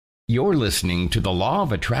You're listening to the Law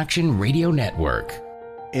of Attraction Radio Network.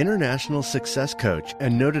 International success coach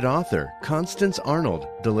and noted author Constance Arnold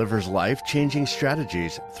delivers life-changing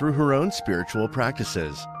strategies through her own spiritual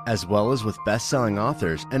practices, as well as with best-selling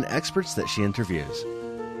authors and experts that she interviews.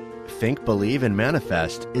 Think, Believe, and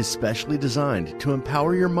Manifest is specially designed to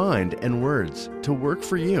empower your mind and words to work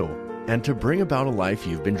for you and to bring about a life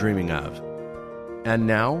you've been dreaming of. And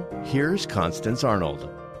now, here's Constance Arnold.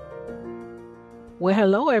 Well,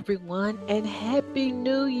 hello everyone, and Happy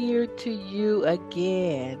New Year to you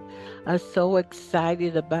again. I'm so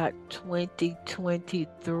excited about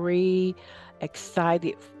 2023,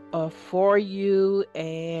 excited for you,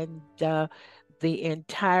 and the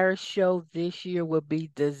entire show this year will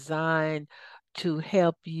be designed to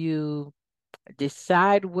help you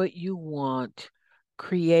decide what you want,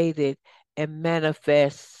 create it, and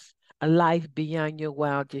manifest a life beyond your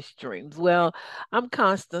wildest dreams. Well, I'm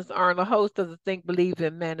Constance Arnold, host of the Think, Believe,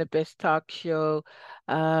 and Manifest talk show.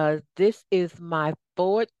 This is my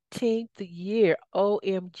 14th year,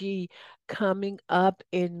 OMG, coming up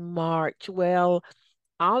in March. Well,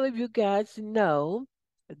 all of you guys know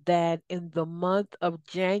that in the month of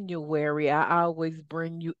January, I always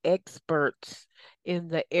bring you experts in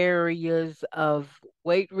the areas of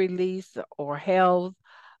weight release or health,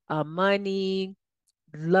 money,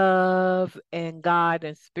 love, and God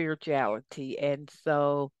and spirituality. And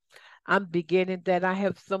so I'm beginning that. I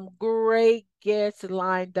have some great guests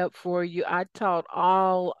lined up for you. I taught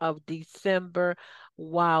all of December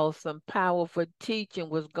while some powerful teaching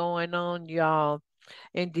was going on, y'all,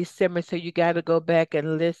 in December. So you got to go back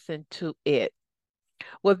and listen to it.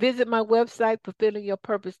 Well, visit my website,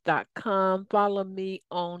 fulfillingyourpurpose.com. Follow me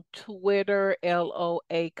on Twitter,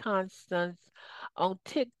 LOA Constance, on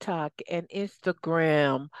TikTok and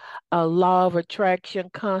Instagram, Law of Attraction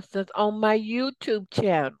Constance, on my YouTube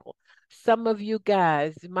channel. Some of you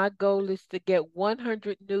guys, my goal is to get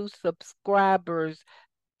 100 new subscribers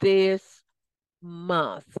this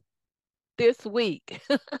month, this week.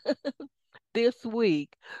 This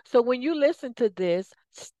week. So when you listen to this,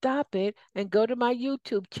 stop it and go to my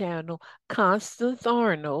YouTube channel, Constance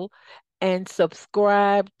Arnold, and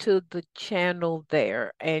subscribe to the channel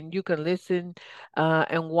there. And you can listen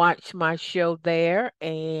and watch my show there.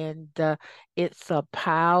 And it's a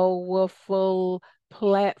powerful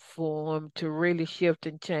platform to really shift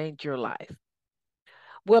and change your life.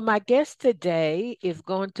 Well, my guest today is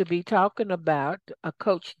going to be talking about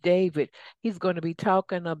Coach David. He's going to be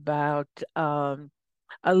talking about a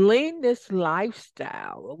leanness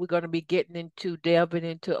lifestyle. We're going to be getting into delving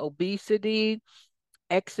into obesity,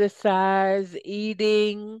 exercise,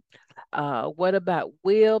 eating. What about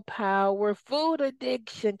willpower, food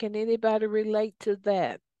addiction? Can anybody relate to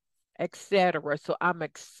that? Etc. So I'm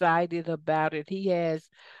excited about it. He has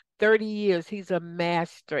 30 years. He's a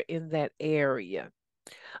master in that area.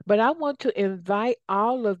 But I want to invite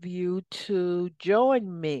all of you to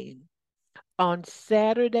join me on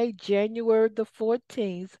Saturday, January the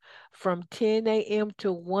 14th from 10 a.m.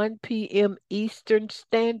 to 1 p.m. Eastern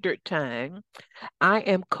Standard Time. I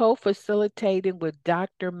am co-facilitating with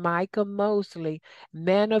Dr. Micah Mosley,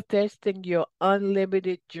 Manifesting Your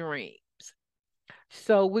Unlimited Dreams.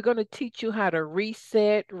 So we're going to teach you how to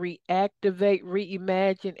reset, reactivate,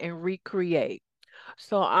 reimagine, and recreate.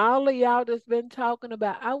 So all of y'all that's been talking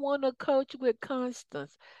about, I want to coach with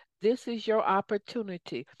Constance. This is your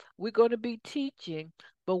opportunity. We're going to be teaching,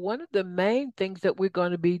 but one of the main things that we're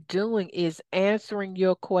going to be doing is answering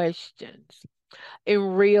your questions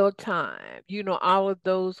in real time. You know, all of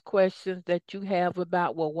those questions that you have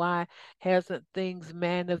about, well, why hasn't things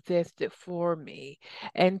manifested for me?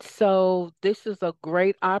 And so this is a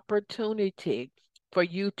great opportunity for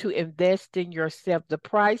you to invest in yourself. The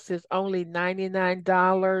price is only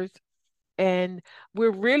 $99. And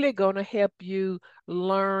we're really going to help you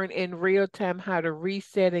learn in real time how to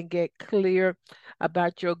reset and get clear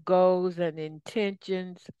about your goals and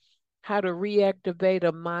intentions, how to reactivate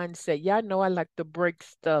a mindset. Y'all know I like to break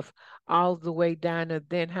stuff all the way down, and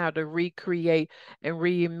then how to recreate and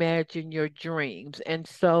reimagine your dreams. And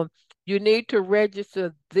so you need to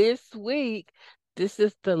register this week. This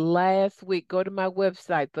is the last week. Go to my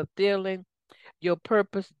website,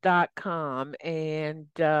 fulfillingyourpurpose.com, and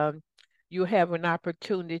you have an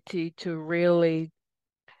opportunity to really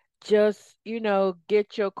just,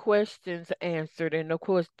 get your questions answered. And of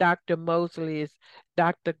course, Dr. Mosley is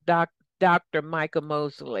Dr. Micah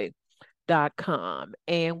Mosley.com.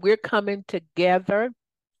 And we're coming together.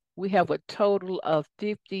 We have a total of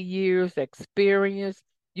 50 years experience.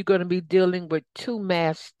 You're going to be dealing with two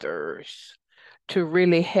masters to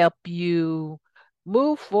really help you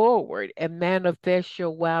move forward and manifest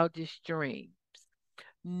your wildest dreams.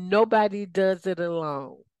 Nobody does it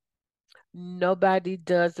alone. Nobody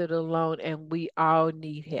does it alone, and we all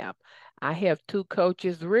need help. I have two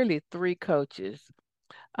coaches, really three coaches,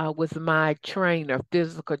 with my trainer,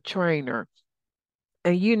 physical trainer.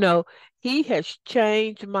 And he has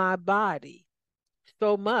changed my body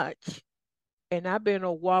so much. And I've been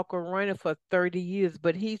a walker runner for 30 years,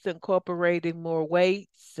 but he's incorporating more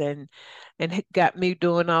weights and got me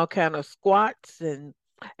doing all kind of squats and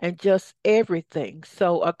just everything.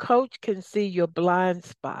 So a coach can see your blind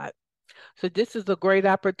spot. So this is a great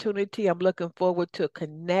opportunity. I'm looking forward to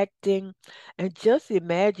connecting and just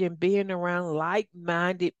imagine being around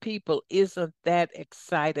like-minded people. Isn't that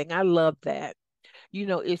exciting? I love that.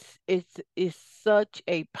 It's such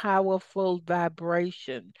a powerful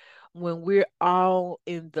vibration when we're all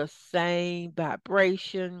in the same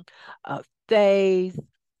vibration of faith.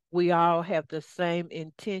 We all have the same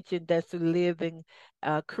intention, that's living,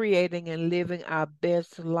 creating and living our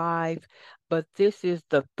best life. But this is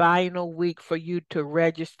the final week for you to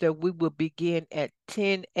register. We will begin at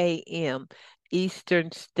 10 a.m.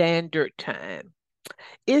 Eastern Standard Time.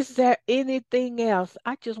 Is there anything else?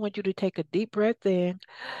 I just want you to take a deep breath in,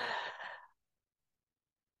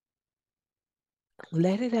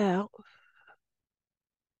 let it out.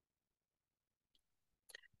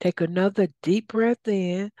 Take another deep breath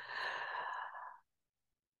in,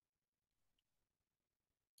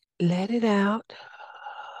 let it out.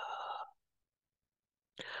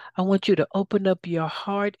 I want you to open up your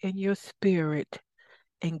heart and your spirit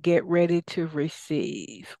and get ready to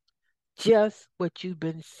receive just what you've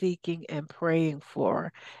been seeking and praying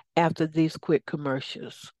for after these quick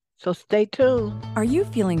commercials. So stay tuned. Are you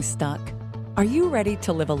feeling stuck? Are you ready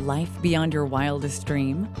to live a life beyond your wildest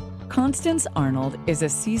dream? Constance Arnold is a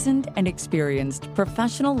seasoned and experienced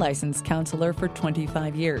professional licensed counselor for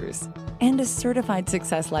 25 years and a certified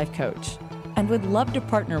success life coach, and would love to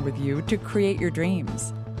partner with you to create your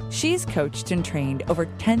dreams. She's coached and trained over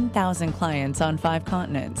 10,000 clients on 5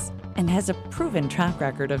 continents and has a proven track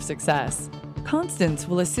record of success. Constance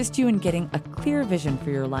will assist you in getting a clear vision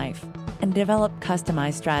for your life and develop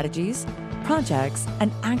customized strategies, projects,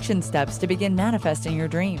 and action steps to begin manifesting your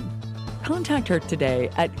dream. Contact her today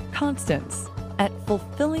at Constance at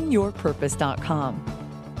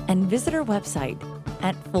fulfillingyourpurpose.com and visit her website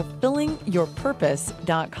at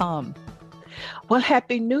fulfillingyourpurpose.com. Well,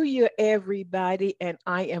 Happy New Year, everybody. And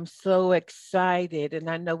I am so excited. And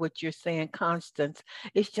I know what you're saying, Constance.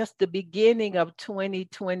 It's just the beginning of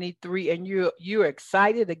 2023. And you're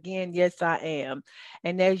excited again. Yes, I am.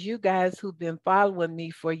 And as you guys who've been following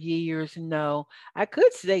me for years know, I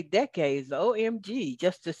could say decades, OMG,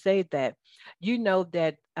 just to say that. You know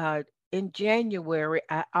that in January,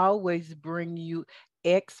 I always bring you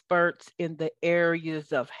experts in the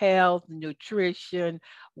areas of health, nutrition,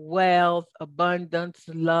 wealth, abundance,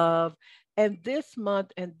 love. And this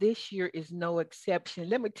month and this year is no exception.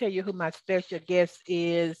 Let me tell you who my special guest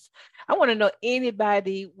is. I want to know,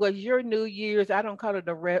 anybody, was your New Year's, I don't call it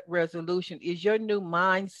a resolution, is your new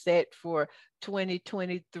mindset for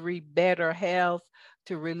 2023 better health,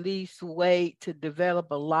 to release weight, to develop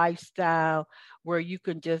a lifestyle where you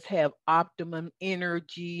can just have optimum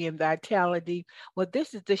energy and vitality? Well,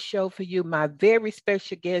 this is the show for you. My very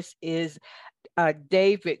special guest is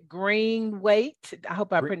David Greenwalt. I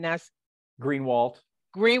hope I pronounced Greenwalt.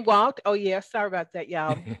 Greenwalt. Oh yeah, sorry about that,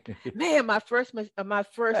 y'all. Man, my first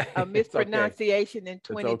mispronunciation in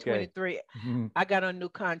 2023. Okay. I got a new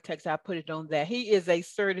context. I put it on that. He is a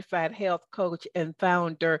certified health coach and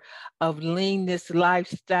founder of Leanness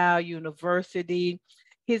Lifestyle University.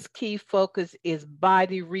 His key focus is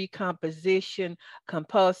body recomposition,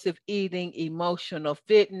 compulsive eating, emotional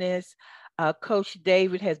fitness. Coach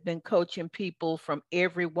David has been coaching people from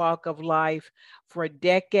every walk of life for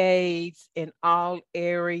decades in all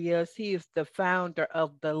areas. He is the founder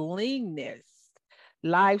of the Leanness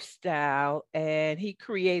Lifestyle, and he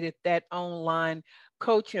created that online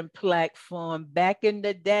coaching platform back in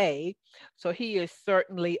the day. So he is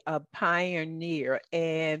certainly a pioneer,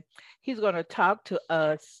 and he's going to talk to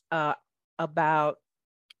us about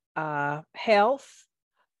health,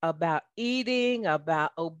 about eating, about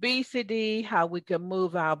obesity, how we can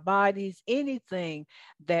move our bodies, anything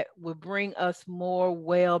that would bring us more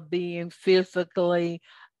well-being physically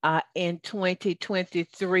in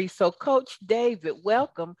 2023. So, Coach David,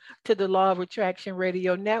 welcome to the Law of Attraction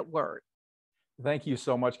Radio Network. Thank you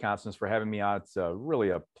so much, Constance, for having me on. It's really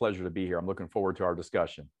a pleasure to be here. I'm looking forward to our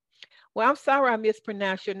discussion. Well, I'm sorry I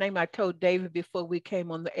mispronounced your name. I told David before we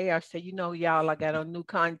came on the air, I said, y'all, I got on new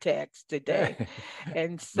contacts today.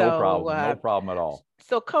 And No so, problem. No problem at all.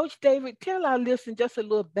 so Coach David, tell our listeners just a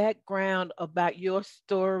little background about your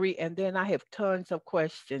story, and then I have tons of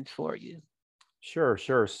questions for you. Sure,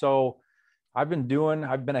 sure. So I've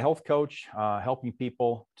been a health coach, helping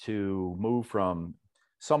people to move from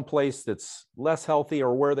some place that's less healthy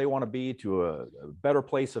or where they want to be to a better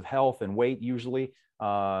place of health and weight, usually.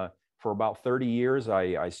 For about 30 years,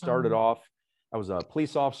 I started off, I was a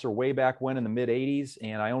police officer way back when in the mid 80s,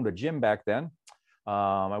 and I owned a gym back then.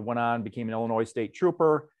 I went on, became an Illinois State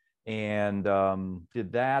Trooper, and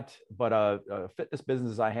did that. But a fitness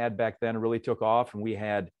business I had back then really took off, and we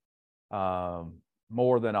had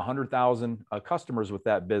more than 100,000 customers with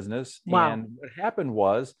that business. Wow. And what happened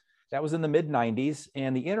was that was in the mid 90s,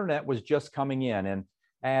 and the internet was just coming in. And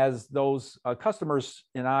as those customers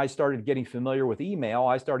and I started getting familiar with email,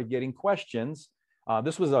 I started getting questions.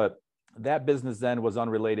 That business then was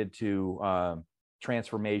unrelated to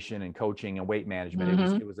transformation and coaching and weight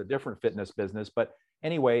management. It was a different fitness business. But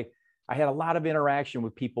anyway, I had a lot of interaction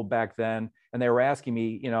with people back then, and they were asking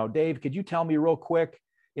me, Dave, could you tell me real quick,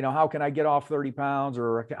 how can I get off 30 pounds,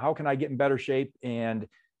 or how can I get in better shape? And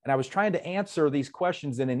I was trying to answer these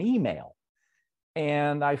questions in an email.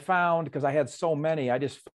 And I found, because I had so many, I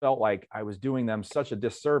just felt like I was doing them such a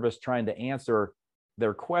disservice trying to answer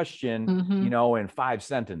their question, in 5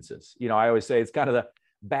 sentences. I always say it's kind of the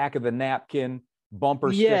back of the napkin,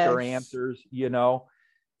 bumper sticker answers,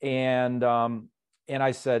 and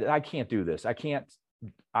I said, I can't do this.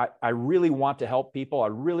 I really want to help people. I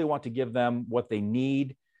really want to give them what they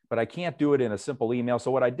need, but I can't do it in a simple email.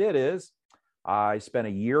 So what I did is I spent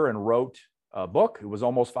a year and wrote a book. It was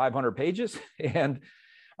almost 500 pages, and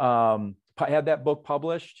had that book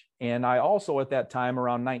published. And I also, at that time,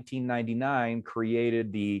 around 1999,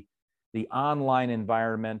 created the online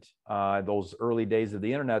environment, those early days of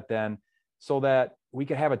the internet then, so that we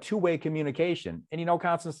could have a two-way communication. And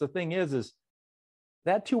Constance, the thing is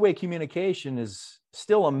that two-way communication is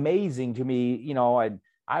still amazing to me.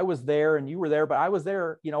 I was there and you were there, but I was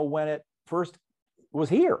there, when it first was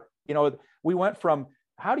here. We went from,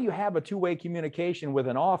 how do you have a two-way communication with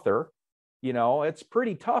an author? It's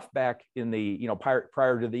pretty tough back in the,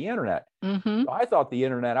 prior to the internet. So I thought the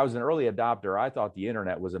internet, I was an early adopter. I thought the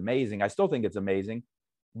internet was amazing. I still think it's amazing,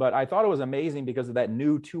 but I thought it was amazing because of that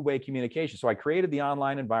new two-way communication. So I created the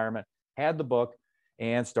online environment, had the book,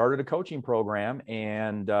 and started a coaching program.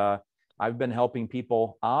 And I've been helping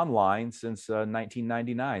people online since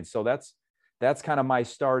 1999. So that's kind of my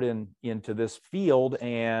start into this field.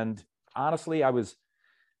 And honestly,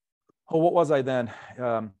 what was I then?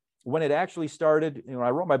 When it actually started, I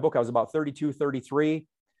wrote my book, I was about 32, 33,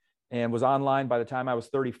 and was online by the time I was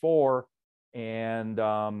 34. And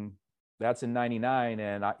that's in 99.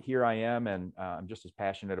 And here I am. And I'm just as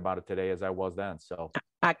passionate about it today as I was then. So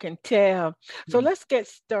I can tell. So let's get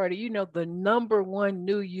started. The number one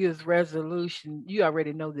New Year's resolution, you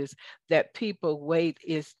already know this, that people wait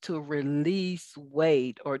is to release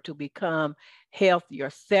weight or to become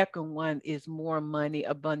healthier. Second one is more money,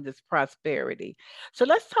 abundance, prosperity. So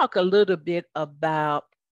let's talk a little bit about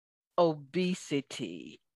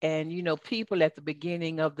obesity. And, people at the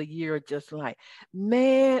beginning of the year are just like,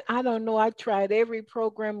 man, I don't know. I tried every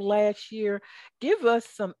program last year. Give us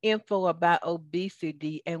some info about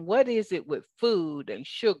obesity and what is it with food and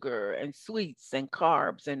sugar and sweets and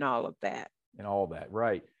carbs and all of that. And all that,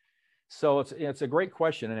 right. So it's a great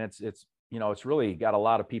question. And it's really got a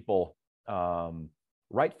lot of people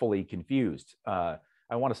rightfully confused. I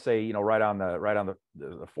want to say, right on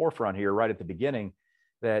the forefront here, right at the beginning,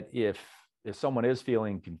 that if someone is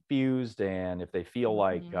feeling confused and if they feel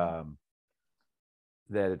like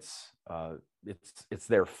that it's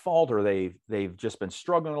their fault, or they've just been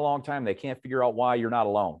struggling a long time, they can't figure out why, you're not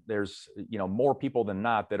alone. There's more people than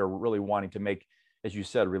not that are really wanting to make, as you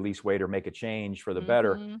said, release weight or make a change for the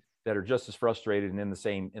better, that are just as frustrated and in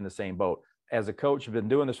the same boat. As a coach, I've been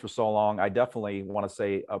doing this for so long, I definitely want to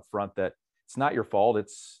say up front that it's not your fault.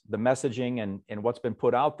 It's the messaging and what's been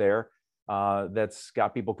put out there that's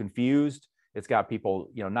got people confused. It's got people,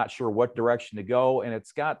 not sure what direction to go. And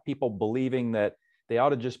it's got people believing that they ought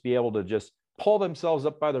to just be able to just pull themselves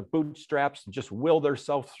up by their bootstraps and just will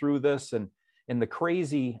themselves through this. And in the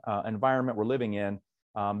crazy environment we're living in,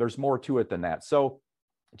 there's more to it than that. So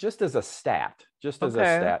just as a stat, in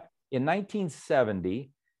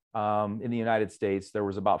 1970, in the United States, there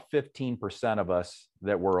was about 15% of us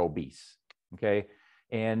that were obese. Okay.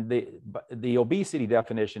 And the obesity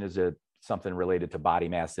definition is something related to body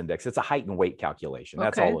mass index. It's a height and weight calculation.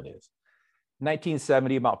 That's all it is.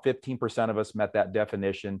 1970, about 15% of us met that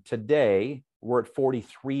definition. Today, we're at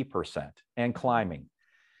 43% and climbing.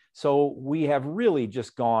 So we have really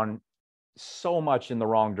just gone so much in the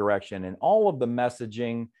wrong direction. And all of the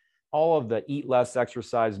messaging, all of the eat less,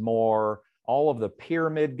 exercise more, all of the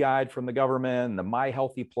pyramid guide from the government, the My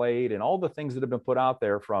Healthy Plate, and all the things that have been put out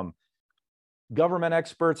there from government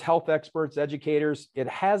experts, health experts, educators, it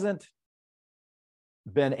hasn't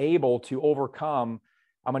been able to overcome,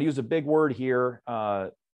 I'm going to use a big word here,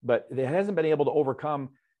 but it hasn't been able to overcome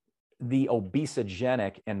the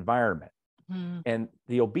obesogenic environment. Mm. And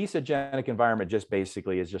the obesogenic environment just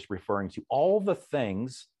basically is just referring to all the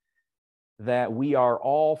things that we are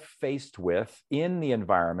all faced with in the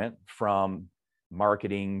environment, from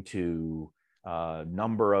marketing to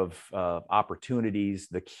number of opportunities,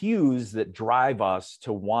 the cues that drive us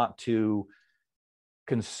to want to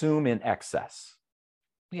consume in excess.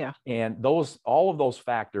 Yeah. And all of those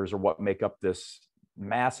factors are what make up this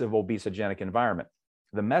massive obesogenic environment.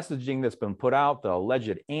 The messaging that's been put out, the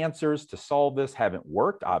alleged answers to solve this haven't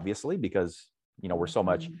worked, obviously, because, we're so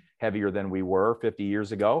much heavier than we were 50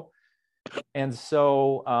 years ago. And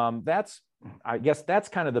so I guess that's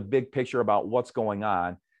kind of the big picture about what's going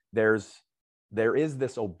on. There is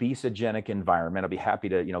this obesogenic environment. I'll be happy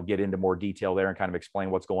to, get into more detail there and kind of explain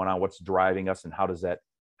what's going on, what's driving us, and how does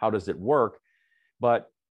it work. But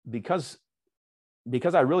because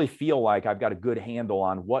I really feel like I've got a good handle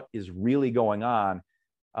on what is really going on,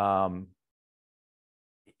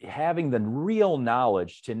 having the real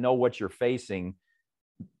knowledge to know what you're facing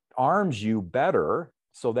arms you better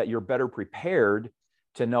so that you're better prepared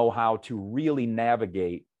to know how to really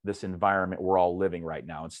navigate this environment we're all living right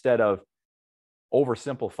now, instead of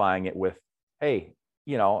oversimplifying it with, hey,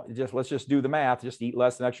 let's just do the math, just eat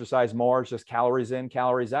less and exercise more. It's just calories in,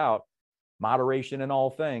 calories out, moderation in all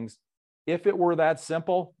things. If it were that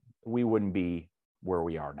simple, we wouldn't be where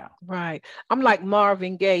we are now. Right. I'm like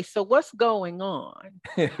Marvin Gaye. So what's going on?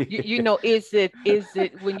 Is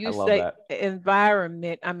it when you say that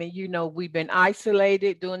environment? I mean, we've been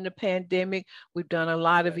isolated during the pandemic. We've done a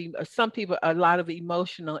lot of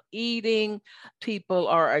emotional eating. People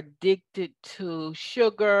are addicted to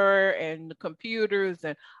sugar and computers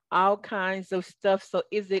and all kinds of stuff. So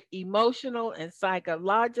is it emotional and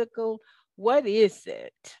psychological? What is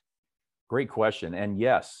it? Great question. And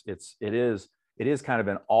yes, it is kind of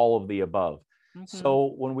an all of the above. Mm-hmm.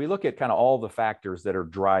 So when we look at kind of all the factors that are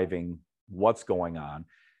driving what's going on,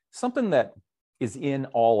 something that is in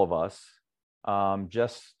all of us,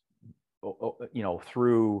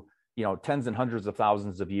 through, tens and hundreds of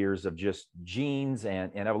thousands of years of just genes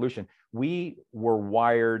and evolution, we were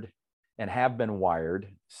wired and have been wired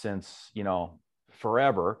since,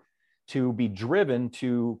 forever, to be driven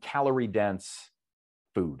to calorie dense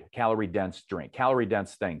food, calorie dense drink, calorie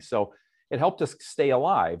dense things. So it helped us stay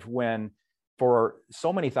alive when, for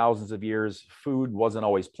so many thousands of years, food wasn't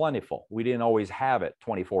always plentiful. We didn't always have it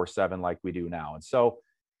 24/7 like we do now. And so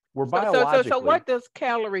we're biologically... So what does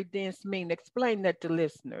calorie dense mean? Explain that to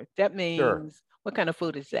listeners. That means, sure. What kind of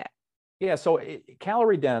food is that? Yeah, so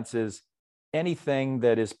calorie dense is anything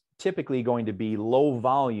that is typically going to be low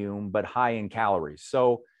volume but high in calories.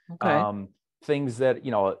 So okay. Things that,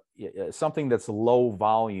 something that's low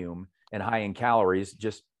volume and high in calories,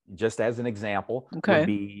 just as an example, okay. would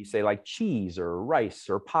be, say, like cheese or rice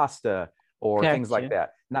or pasta or gotcha. Things like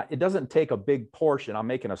that. Now, it doesn't take a big portion. I'm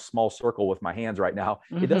making a small circle with my hands right now.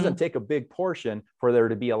 Mm-hmm. It doesn't take a big portion for there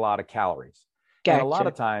to be a lot of calories. Gotcha. And a lot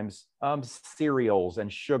of times, cereals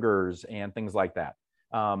and sugars and things like that.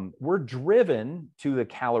 We're driven to the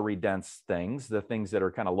calorie dense things, the things that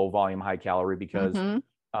are kind of low volume, high calorie, because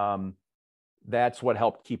mm-hmm. That's what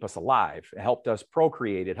helped keep us alive. It helped us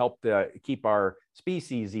procreate. It helped keep our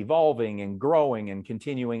species evolving and growing and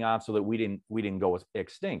continuing on so that we didn't go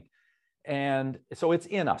extinct. And so it's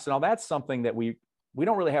in us. Now that's something that we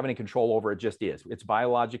don't really have any control over. It just is. It's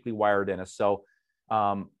biologically wired in us. So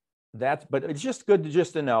but it's just good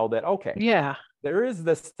to know that, okay, yeah, there is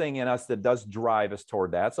this thing in us that does drive us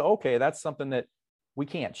toward that. So, okay, that's something that we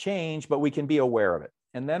can't change, but we can be aware of it.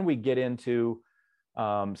 And then we get into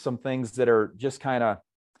some things that are just kind of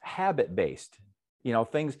habit-based,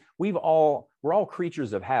 things we're all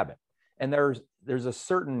creatures of habit. And there's a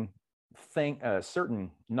certain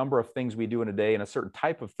number of things we do in a day and a certain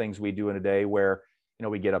type of things we do in a day where,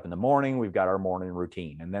 we get up in the morning, we've got our morning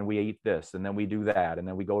routine, and then we eat this, and then we do that, and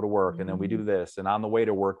then we go to work, mm-hmm. and then we do this, and on the way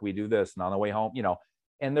to work, we do this, and on the way home,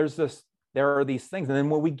 and there are these things. And then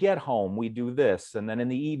when we get home, we do this, and then in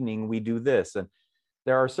the evening, we do this. And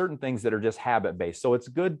there are certain things that are just habit-based. So it's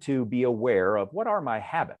good to be aware of, what are my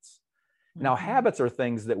habits? Mm-hmm. Now, habits are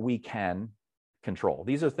things that we can control.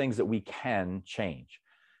 These are things that we can change.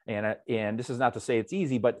 And this is not to say it's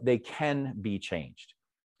easy, but they can be changed.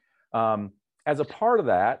 As a part of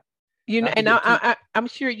that, and I'm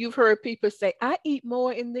sure you've heard people say, I eat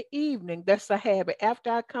more in the evening. That's a habit. After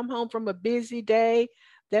I come home from a busy day,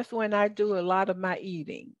 that's when I do a lot of my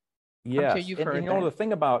eating. Yes. I'm sure you've heard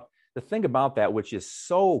that. The thing about that, which is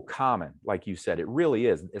so common, like you said, it really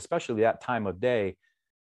is, especially that time of day,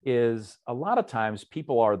 is a lot of times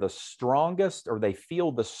people are the strongest, or they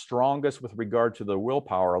feel the strongest with regard to their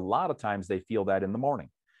willpower. A lot of times they feel that in the morning.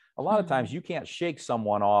 A lot of times you can't shake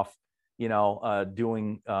someone off,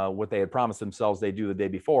 doing what they had promised themselves they do the day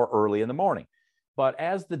before early in the morning. But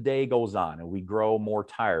as the day goes on and we grow more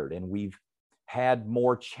tired and we've had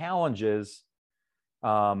more challenges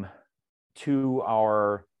to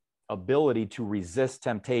our ability to resist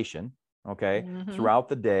temptation, throughout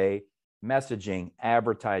the day, messaging,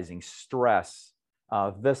 advertising, stress,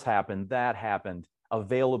 this happened, that happened,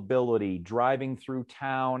 availability, driving through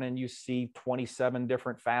town and you see 27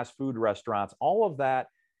 different fast food restaurants, all of that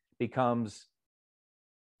becomes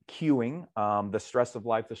cueing, the stress of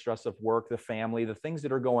life, the stress of work, the family, the things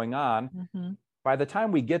that are going on. By the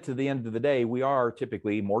time we get to the end of the day, we are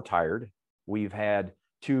typically more tired. We've had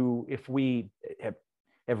to, if we have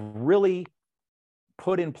really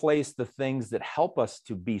put in place the things that help us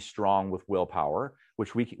to be strong with willpower,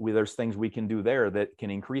 which there's things we can do there that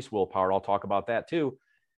can increase willpower. I'll talk about that too.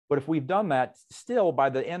 But if we've done that, still by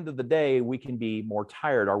the end of the day, we can be more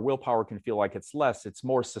tired. Our willpower can feel like it's less. It's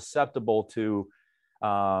more susceptible to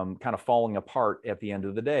kind of falling apart at the end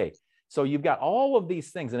of the day. So you've got all of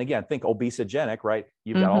these things. And again, think obesogenic, right?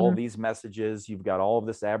 You've got all of these messages, you've got all of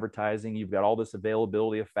this advertising, you've got all this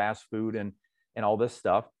availability of fast food and all this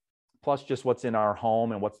stuff, plus just what's in our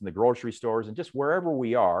home and what's in the grocery stores and just wherever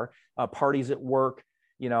we are, parties at work,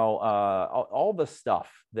 all the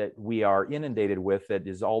stuff that we are inundated with that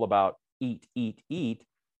is all about eat, eat, eat.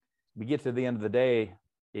 We get to the end of the day,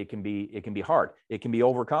 it can be hard. It can be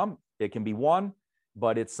overcome. It can be won,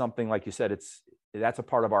 but it's something, like you said, that's a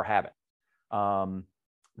part of our habit.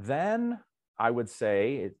 Then I would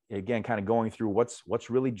say, again, kind of going through what's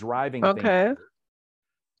really driving things.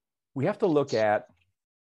 We have to look at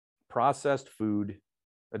processed food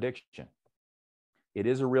addiction. It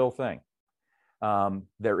is a real thing.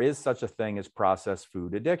 There is such a thing as processed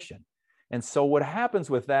food addiction. And so what happens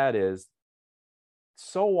with that is,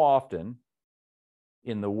 so often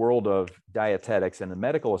in the world of dietetics and the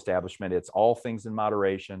medical establishment, it's all things in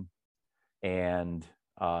moderation and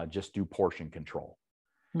just do portion control.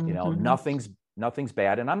 Nothing's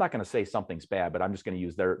bad. And I'm not going to say something's bad, but I'm just going to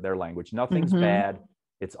use their language. Nothing's bad.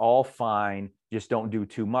 It's all fine. Just don't do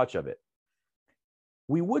too much of it.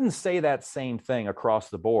 We wouldn't say that same thing across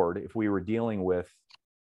the board if we were dealing with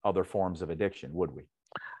other forms of addiction, would we?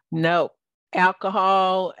 No.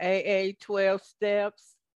 Alcohol, AA, 12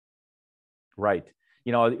 steps. Right.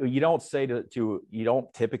 You don't say you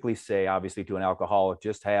don't typically say, obviously, to an alcoholic,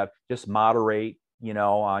 just moderate,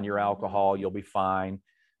 on your alcohol, you'll be fine.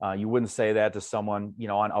 You wouldn't say that to someone,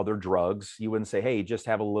 on other drugs. You wouldn't say, hey, just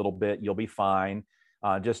have a little bit, you'll be fine.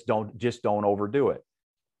 Just don't overdo it.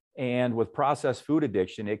 And with processed food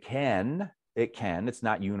addiction, it's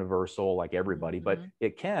not universal like everybody, but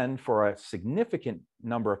it can, for a significant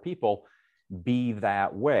number of people, be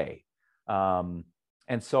that way. And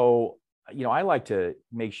so, I like to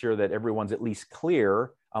make sure that everyone's at least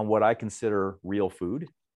clear on what I consider real food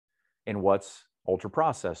and what's ultra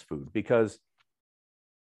processed food, because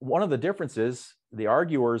one of the differences, the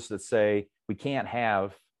arguers that say we can't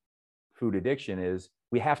have food addiction, is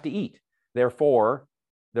we have to eat. Therefore,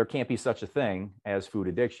 there can't be such a thing as food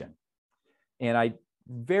addiction. And I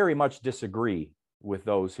very much disagree with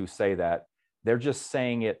those who say that. They're just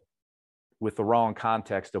saying it with the wrong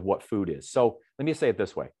context of what food is. So let me say it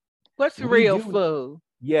this way. What's real food?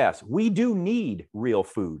 Yes, we do need real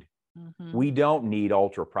food. We don't need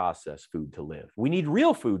ultra processed food to live. We need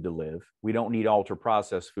real food to live. We don't need ultra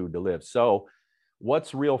processed food to live. So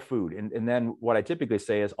what's real food? And then what I typically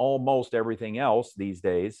say is almost everything else these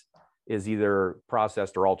days is either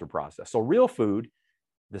processed or ultra processed. So real food,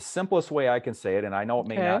 the simplest way I can say it, and I know it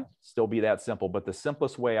may not still be that simple, but the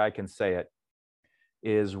simplest way I can say it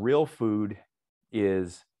is real food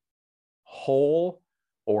is whole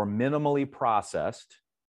or minimally processed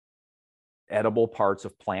edible parts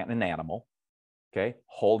of plant and animal. Okay,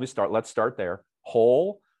 let's start there.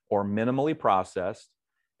 Whole or minimally processed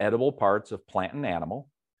edible parts of plant and animal,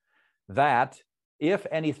 that if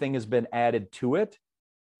anything has been added to it,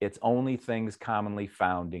 it's only things commonly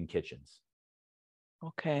found in kitchens.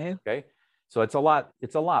 Okay. So it's a lot,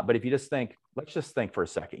 but if you let's just think for a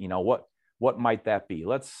second, what might that be?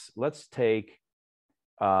 Let's take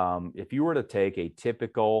if you were to take a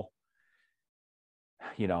typical,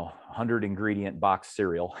 100 ingredient box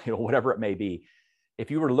cereal, whatever it may be, if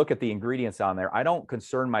you were to look at the ingredients on there, I don't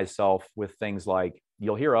concern myself with things like,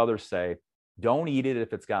 you'll hear others say, don't eat it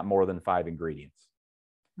if it's got more than 5 ingredients.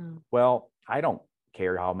 Well, I don't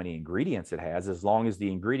care how many ingredients it has, as long as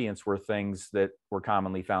the ingredients were things that were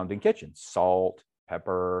commonly found in kitchens: salt,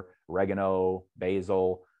 pepper, oregano,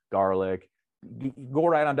 basil, garlic. Go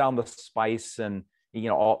right on down the spice and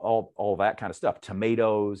all that kind of stuff,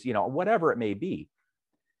 tomatoes, whatever it may be.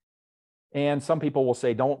 And some people will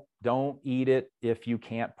say, don't eat it if you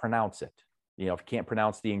can't pronounce it, if you can't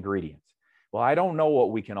pronounce the ingredients. Well, I don't know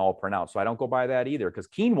what we can all pronounce, so I don't go by that either, because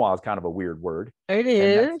quinoa is kind of a weird word. It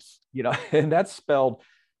is. And that's spelled,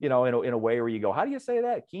 in a way where you go, how do you say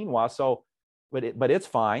that? Quinoa. So, but it's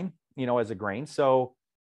fine, as a grain. So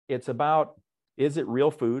it's about, is it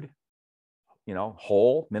real food?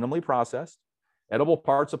 Whole, minimally processed, edible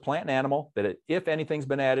parts of plant and animal, that if anything's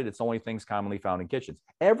been added, it's only things commonly found in kitchens.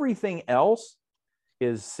 Everything else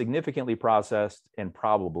is significantly processed and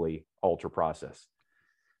probably ultra processed.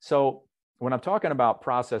 So when I'm talking about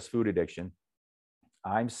processed food addiction,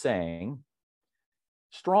 I'm saying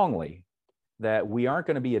strongly that we aren't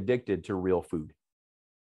going to be addicted to real food.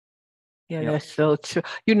 Yeah, that's so true.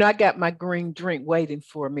 I got my green drink waiting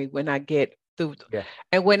for me when I get through. Yeah.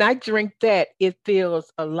 And when I drink that, it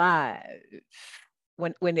feels alive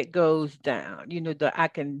when it goes down. I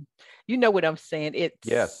can, what I'm saying?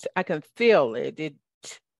 Yes. I can feel it. It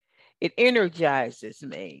energizes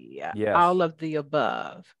me. Yes. All of the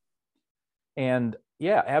above. And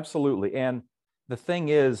yeah, absolutely. And the thing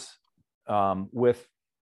is, with,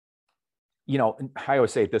 I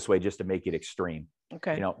always say it this way, just to make it extreme.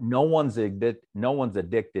 Okay. No one's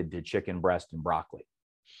addicted to chicken breast and broccoli.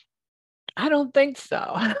 I don't think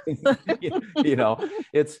so.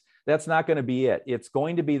 That's not going to be it. It's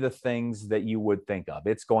going to be the things that you would think of.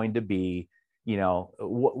 It's going to be,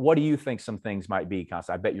 what do you think some things might be,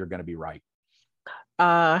 Constance? I bet you're going to be right.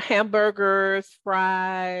 Hamburgers,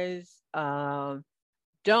 fries,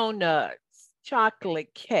 donuts,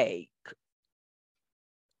 chocolate cake,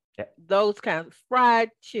 those kinds of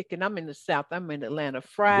fried chicken. I'm in the South. I'm in Atlanta.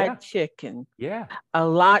 Fried chicken. Yeah.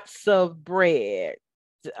 Lots of bread.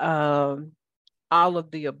 All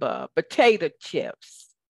of the above. Potato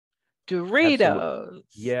chips, Doritos. Absolutely.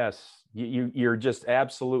 Yes, you're just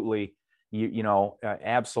absolutely,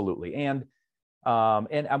 absolutely. And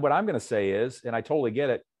what I'm going to say is, and I totally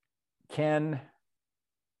get it,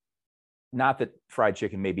 not that fried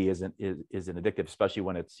chicken maybe isn't addictive, especially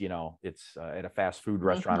when it's at a fast food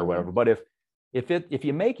restaurant or whatever. But if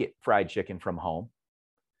you make it fried chicken from home,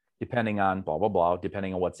 depending on blah blah blah,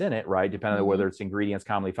 depending on what's in it, right? Depending on whether it's ingredients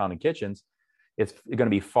commonly found in kitchens, it's going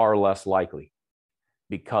to be far less likely,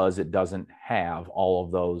 because it doesn't have all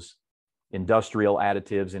of those industrial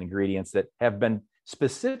additives and ingredients that have been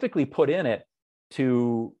specifically put in it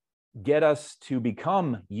to get us to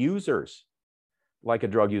become users, like a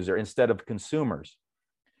drug user, instead of consumers.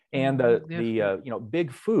 And the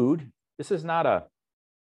big food, this is not a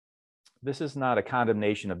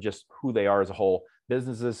condemnation of just who they are as a whole.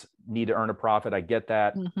 Businesses need to earn a profit. I get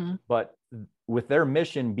that. But with their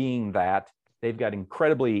mission being that, they've got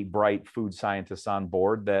incredibly bright food scientists on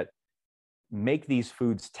board that make these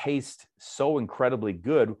foods taste so incredibly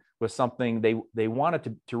good with something they want it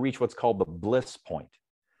to reach what's called the bliss point.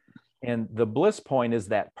 And the bliss point is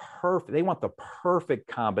that they want the perfect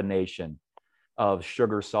combination of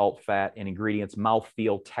sugar, salt, fat, and ingredients,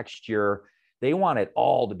 mouthfeel, texture. They want it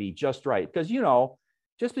all to be just right. Because,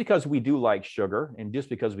 just because we do like sugar and just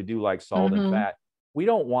because we do like salt and fat, we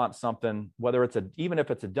don't want something, even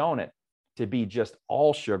if it's a donut, to be just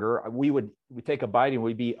all sugar. We take a bite and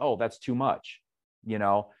we'd be, oh, that's too much.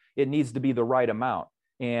 It needs to be the right amount.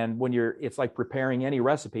 And it's like preparing any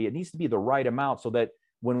recipe, it needs to be the right amount, so that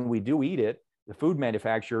when we do eat it, the food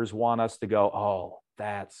manufacturers want us to go, oh,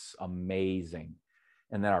 that's amazing.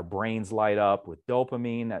 And then our brains light up with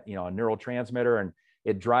dopamine, a neurotransmitter, and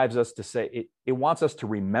it drives us to say, it wants us to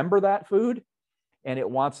remember that food, and it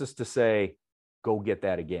wants us to say, go get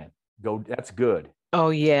that again. That's good.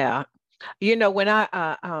 Oh, yeah. When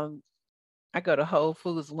I go to Whole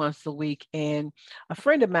Foods once a week, and a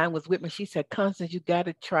friend of mine was with me. She said, Constance, you got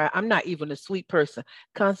to try. I'm not even a sweet person.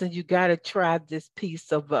 Constance, you got to try this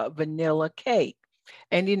piece of vanilla cake.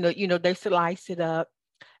 And, they slice it up.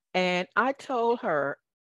 And I told her,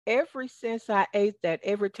 ever since I ate that,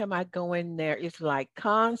 every time I go in there, it's like,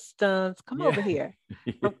 Constance, come over here,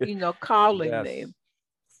 calling me.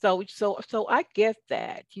 So I get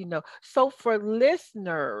that, So for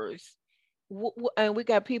listeners, and we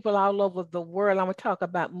got people all over the world, I'm going to talk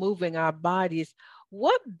about moving our bodies.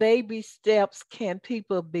 What baby steps can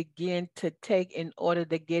people begin to take in order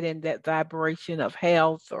to get in that vibration of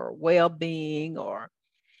health or well-being, or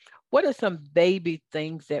what are some baby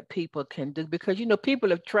things that people can do? Because, people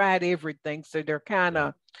have tried everything. So they're kind Yeah.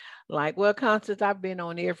 of like, well, Constance, I've been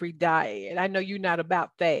on every diet. I know you're not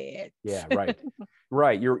about that. Yeah, right.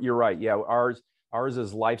 Right. You're right. Yeah. Ours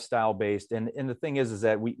is lifestyle based. And the thing is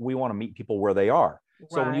that we want to meet people where they are.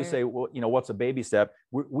 So when you Right. say, well, what's a baby step?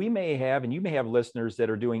 We may have, and you may have listeners that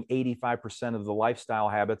are doing 85% of the lifestyle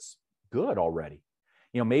habits good already.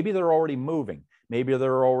 Maybe they're already moving. Maybe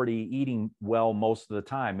they're already eating well most of the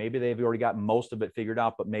time. Maybe they've already got most of it figured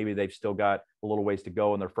out, but maybe they've still got a little ways to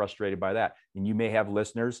go and they're frustrated by that. And you may have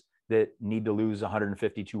listeners that need to lose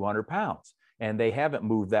 150, 200 pounds, and they haven't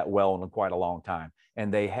moved that well in quite a long time.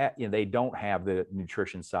 And they don't have the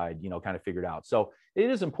nutrition side, kind of figured out. So it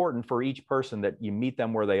is important for each person that you meet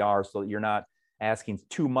them where they are, so that you're not asking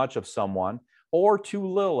too much of someone or too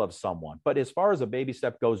little of someone. But as far as a baby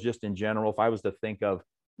step goes, just in general, if I was to think of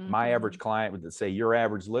my average client, would say your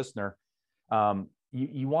average listener,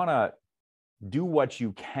 you want to do what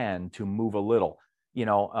you can to move a little,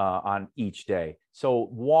 on each day. So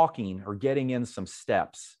walking or getting in some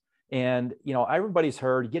steps. And, everybody's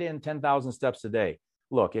heard get in 10,000 steps a day.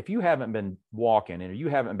 Look, if you haven't been walking and you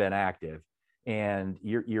haven't been active and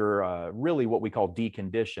you're really what we call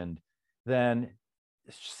deconditioned, then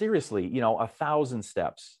seriously, 1,000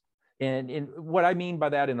 steps. And what I mean by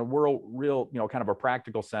that in a real, kind of a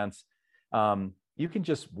practical sense, you can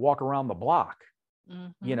just walk around the block.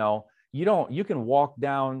 You can walk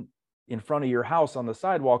down in front of your house on the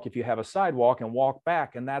sidewalk if you have a sidewalk, and walk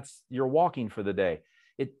back, and that's you're walking for the day.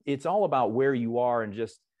 It's all about where you are and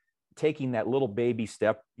just taking that little baby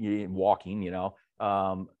step in walking,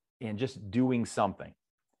 and just doing something.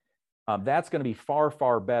 That's going to be far,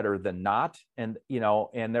 far better than not. And,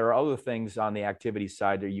 and there are other things on the activity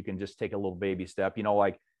side that you can just take a little baby step,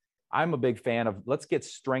 like I'm a big fan of, let's get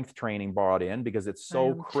strength training brought in, because it's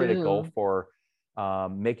so critical for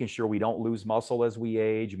making sure we don't lose muscle as we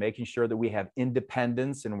age, making sure that we have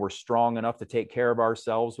independence and we're strong enough to take care of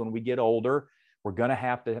ourselves when we get older. We're going to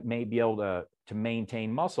have to be able to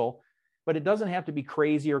maintain muscle, but it doesn't have to be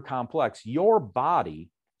crazy or complex. Your body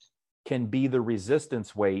can be the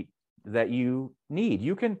resistance weight that you need.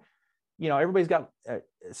 You can, everybody's got,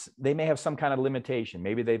 they may have some kind of limitation.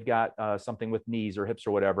 Maybe they've got something with knees or hips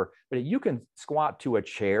or whatever, but you can squat to a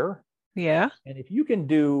chair. Yeah. And if you can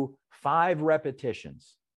do 5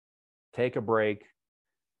 repetitions, take a break,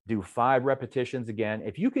 do 5 repetitions again.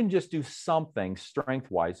 If you can just do something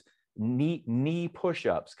strength-wise, knee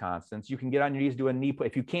push-ups, Constance, you can get on your knees, do a knee.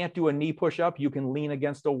 If you can't do a knee push-up, you can lean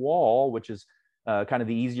against a wall, which is kind of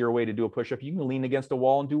the easier way to do a push-up. You can lean against a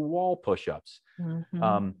wall and do wall push-ups.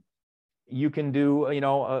 You can do,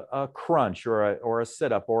 a crunch or a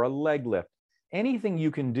sit-up or a leg lift. Anything you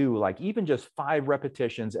can do, like even just 5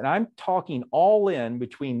 repetitions. And I'm talking all in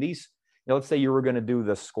between these. Let's say you were going to do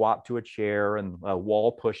the squat to a chair and a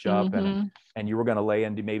wall push-up, and you were going to lay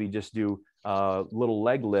and maybe just do little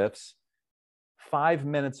leg lifts. 5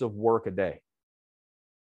 minutes of work a day.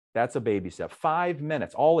 That's a baby step. 5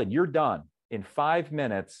 minutes, all in, you're done. In 5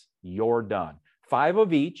 minutes, you're done. 5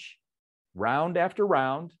 of each, round after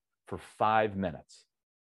round, for 5 minutes.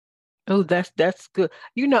 Oh, that's good.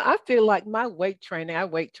 I feel like my weight training, I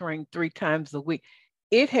weight train 3 times a week.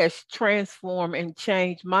 It has transformed and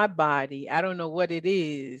changed my body. I don't know what it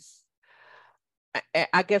is.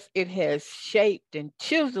 I guess it has shaped and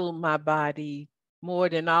chiseled my body more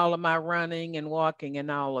than all of my running and walking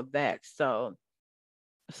and all of that. So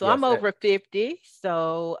Yes, I'm over 50.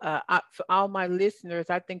 So for all my listeners,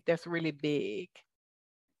 I think that's really big.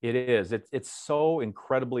 It is. It's so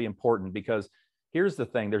incredibly important, because here's the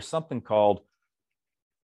thing. There's something called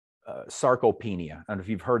sarcopenia. I don't know if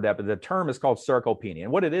you've heard that, but the term is called sarcopenia.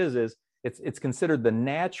 And what it is it's considered the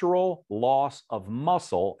natural loss of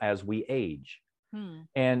muscle as we age.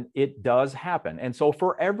 And it does happen. And so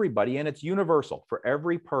for everybody, and it's universal for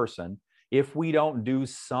every person, if we don't do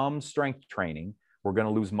some strength training, we're going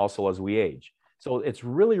to lose muscle as we age. So it's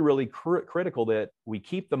really, really critical that we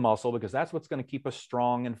keep the muscle, because that's what's going to keep us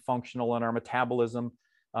strong and functional in our metabolism,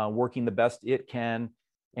 working the best it can,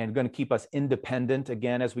 and going to keep us independent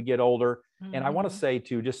again as we get older. And I want to say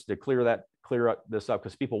too, just to clear this up,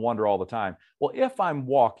 because people wonder all the time, well, if I'm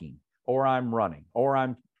walking or I'm running or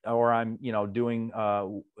I'm doing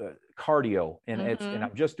cardio, and and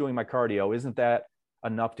I'm just doing my cardio, isn't that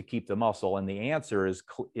enough to keep the muscle? And the answer is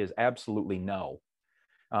absolutely no.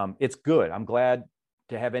 It's good. I'm glad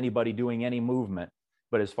to have anybody doing any movement,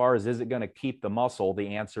 but as far as is it going to keep the muscle,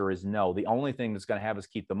 the answer is no. The only thing that's going to have us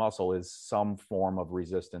keep the muscle is some form of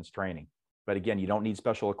resistance training. But again, you don't need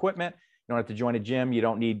special equipment. You don't have to join a gym. You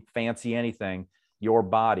don't need fancy anything. Your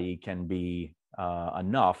body can be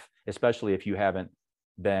enough, especially if you haven't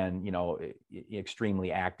been,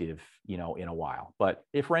 extremely active, in a while. But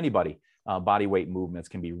if for anybody, body weight movements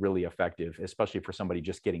can be really effective, especially for somebody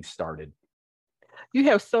just getting started. You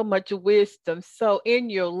have so much wisdom. So in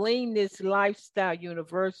your Leanness Lifestyle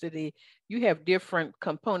University, you have different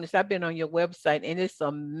components. I've been on your website and it's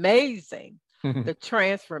amazing the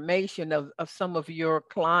transformation of some of your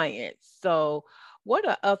clients. So what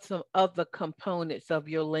are some other components of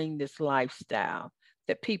your Leanness Lifestyle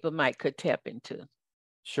that people could tap into?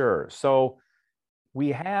 Sure. So we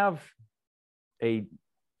have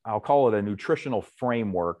I'll call it a nutritional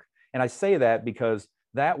framework. And I say that because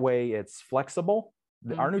that way it's flexible.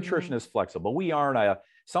 Our nutrition is flexible. We aren't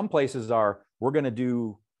some places we're going to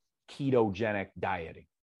do ketogenic dieting,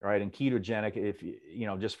 right? And ketogenic, if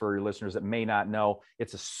just for your listeners that may not know,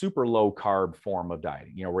 it's a super low carb form of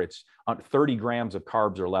dieting, where it's 30 grams of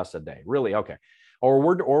carbs or less a day. Really? Okay. Or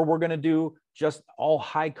we're going to do just all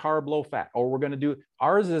high carb, low fat, or we're going to do,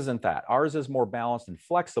 ours isn't that. Ours is more balanced and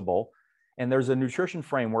flexible. And there's a nutrition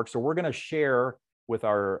framework. So we're going to share with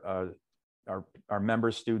our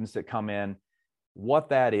members, students that come in, what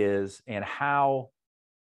that is and how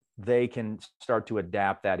they can start to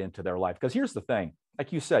adapt that into their life. Because here's the thing,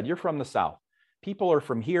 like you said, you're from the South. People are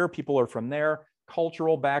from here, people are from there,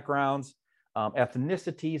 cultural backgrounds,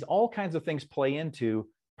 ethnicities, all kinds of things play into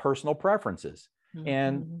personal preferences.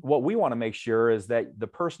 And what we want to make sure is that the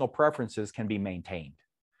personal preferences can be maintained.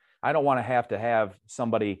 I don't want to have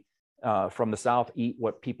somebody from the South eat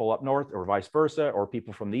what people up north, or vice versa, or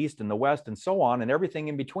people from the East and the West and so on, and everything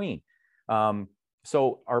in between.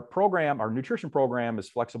 So our nutrition program is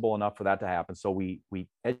flexible enough for that to happen. So we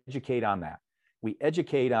educate on that. We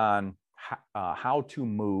educate on how to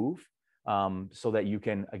move so that you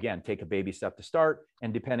can, again, take a baby step to start.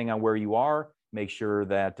 And depending on where you are, make sure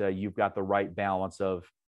that you've got the right balance of,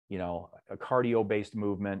 a cardio-based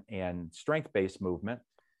movement and strength-based movement.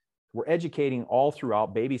 We're educating all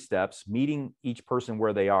throughout baby steps, meeting each person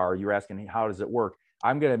where they are. You're asking, how does it work?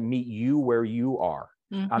 I'm going to meet you where you are.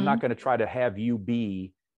 I'm not going to try to have you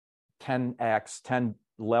be 10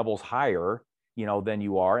 levels higher, than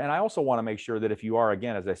you are. And I also want to make sure that if you are,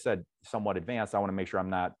 again, as I said, somewhat advanced, I want to make sure I'm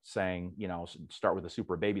not saying, start with a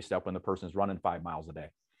super baby step when the person's running 5 miles a day.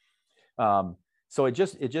 So it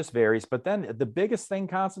just varies. But then the biggest thing,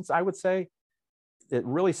 Constance, I would say, it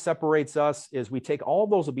really separates us is we take all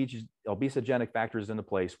those obesogenic factors into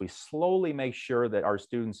place. We slowly make sure that our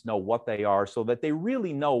students know what they are so that they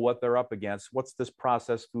really know what they're up against. What's this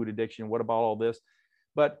processed food addiction? What about all this?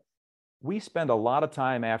 But we spend a lot of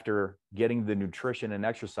time after getting the nutrition and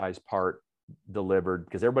exercise part delivered,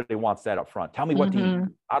 because everybody wants that up front. Tell me what to eat.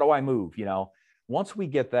 How do I move? Once we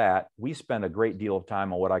get that, we spend a great deal of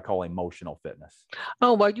time on what I call emotional fitness.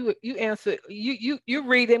 Oh, well, you answered, you're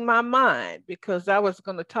reading my mind, because I was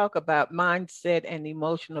going to talk about mindset and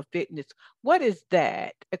emotional fitness. What is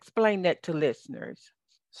that? Explain that to listeners.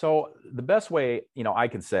 So the best way, I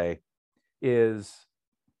can say is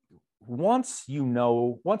once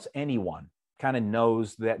anyone kind of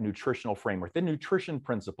knows that nutritional framework, the nutrition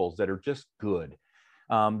principles that are just good,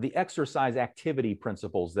 the exercise activity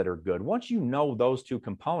principles that are good. Once you know those two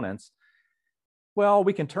components, well,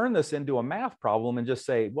 we can turn this into a math problem and just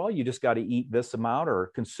say, well, you just got to eat this amount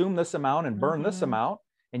or consume this amount and burn this amount,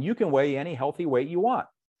 and you can weigh any healthy weight you want.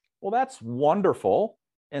 Well, that's wonderful.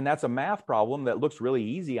 And that's a math problem that looks really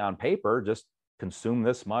easy on paper. Just consume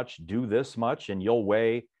this much, do this much, and you'll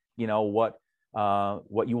weigh, what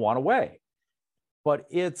you want to weigh. But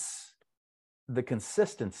it's the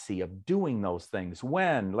consistency of doing those things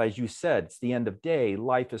when, as you said, it's the end of day,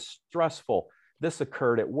 life is stressful. This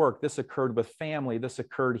occurred at work, this occurred with family, this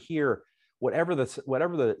occurred here, whatever the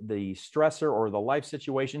stressor or the life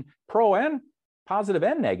situation, pro and positive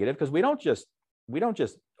and negative, because we don't just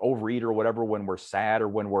overeat or whatever when we're sad or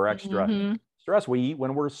when we're extra stressed. We eat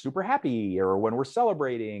when we're super happy or when we're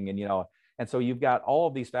celebrating, and so you've got all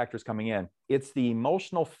of these factors coming in. It's the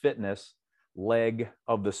emotional fitness leg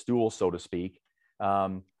of the stool, so to speak,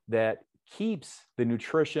 that keeps the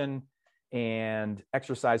nutrition and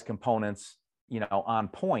exercise components, on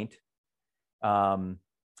point, on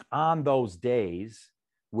those days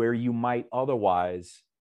where you might otherwise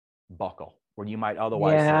buckle, where you might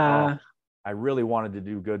otherwise say, oh, I really wanted to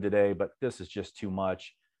do good today, but this is just too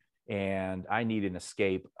much. And I need an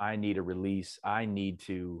escape. I need a release. I need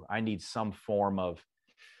some form of,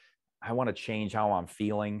 I want to change how I'm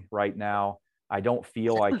feeling right now. I don't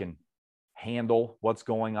feel I can handle what's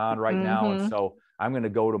going on right now. And so I'm going to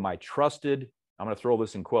go to I'm going to throw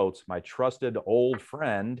this in quotes, my trusted old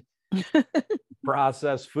friend,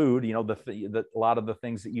 processed food, a lot of the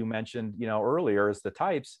things that you mentioned, earlier is the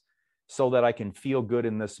types, so that I can feel good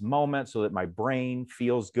in this moment, so that my brain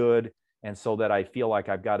feels good, and so that I feel like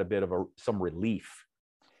I've got a bit of some relief.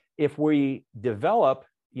 If we develop,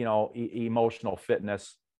 emotional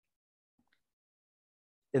fitness,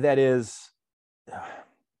 that is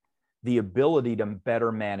the ability to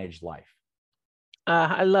better manage life.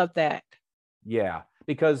 I love that. Yeah,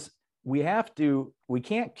 because we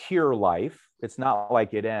can't cure life. It's not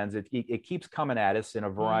like it ends. It keeps coming at us in a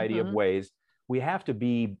variety of ways. We have to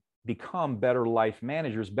become better life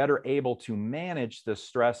managers, better able to manage the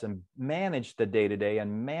stress and manage the day-to-day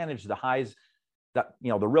and manage the highs, the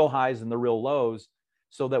real highs and the real lows,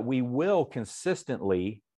 so that we will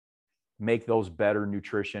consistently make those better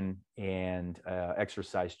nutrition and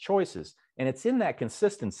exercise choices. And it's in that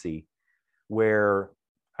consistency where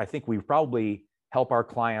I think we probably help our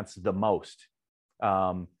clients the most.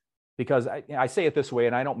 Because I say it this way,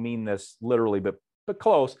 and I don't mean this literally, but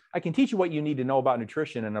close. I can teach you what you need to know about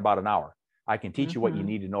nutrition in about an hour. I can teach you what you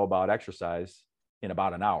need to know about exercise in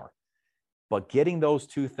about an hour. But getting those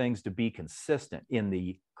two things to be consistent in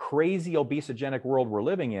the crazy obesogenic world we're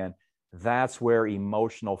living in, that's where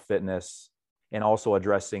emotional fitness, and also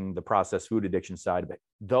addressing the processed food addiction side of it,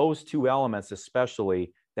 those two elements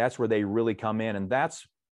especially, that's where they really come in. And that's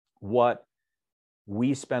what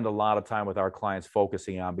we spend a lot of time with our clients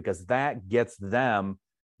focusing on, because that gets them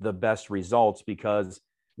the best results. Because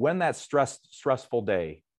when that stressful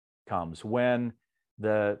day comes, when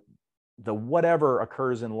the whatever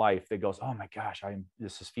occurs in life that goes, oh my gosh, I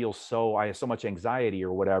have so much anxiety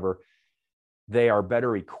or whatever, they are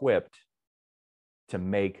better equipped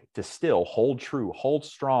to still hold true, hold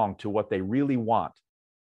strong to what they really want,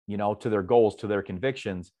 to their goals, to their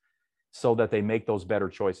convictions, so that they make those better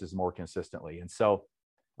choices more consistently. And so,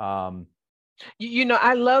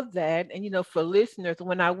 I love that. And, for listeners,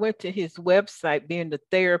 when I went to his website, being the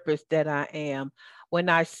therapist that I am, when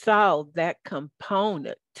I saw that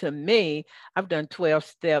component, to me, I've done 12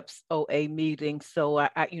 steps OA meetings. So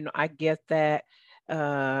I get that.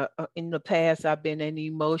 In the past, I've been an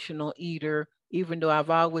emotional eater, even though I've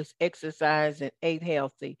always exercised and ate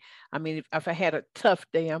healthy. I mean, if I had a tough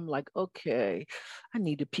day, I'm like, okay, I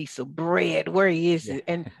need a piece of bread. Where is it?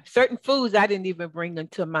 And certain foods I didn't even bring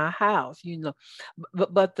into my house,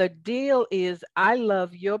 But the deal is, I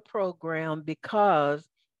love your program because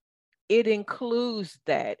it includes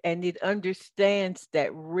that, and it understands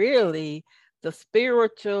that really the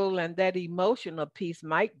spiritual and that emotional piece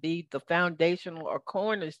might be the foundational or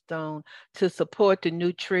cornerstone to support the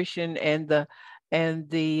nutrition and the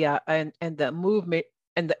movement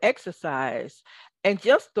and the exercise. And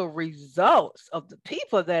just the results of the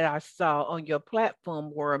people that I saw on your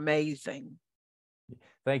platform were amazing.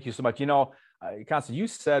 Thank you so much. Constance, you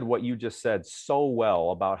said what you just said so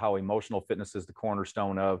well about how emotional fitness is the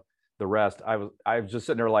cornerstone of the rest. I was just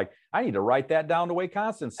sitting there like, I need to write that down the way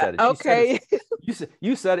Constance said it. Okay.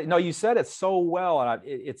 You said it. No, you said it so well, and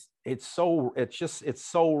it's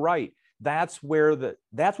so right. That's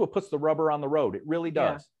what puts the rubber on the road. It really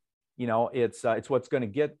does. Yeah. It's what's going to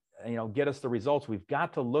get us the results. We've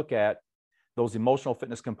got to look at those emotional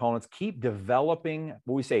fitness components. Keep developing.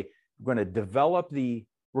 What we say, we're going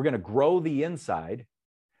to grow the inside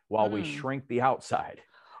while we shrink the outside.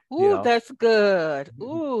 Ooh, that's good.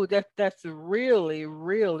 Ooh, that's really,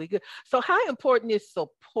 really good. So how important is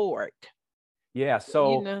support? Yeah.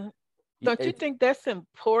 So, don't you think that's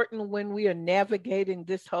important when we are navigating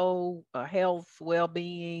this whole health,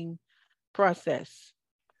 well-being process?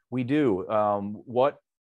 We do. What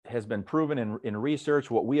has been proven in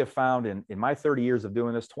research, what we have found in my 30 years of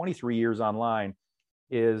doing this, 23 years online,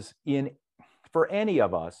 is for any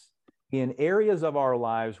of us, in areas of our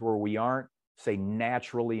lives where we aren't, say,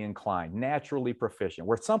 naturally inclined, naturally proficient,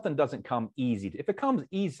 where something doesn't come easy. If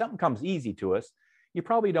something comes easy to us, you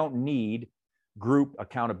probably don't need group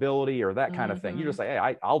accountability or that kind of thing. You just say,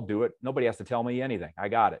 hey, I'll do it. Nobody has to tell me anything. I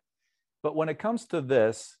got it. But when it comes to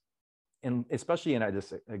this, and especially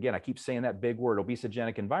again, I keep saying that big word,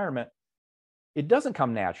 obesogenic environment, it doesn't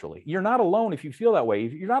come naturally. You're not alone if you feel that way.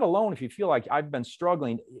 You're not alone if you feel like I've been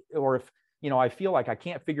struggling, or if, I feel like I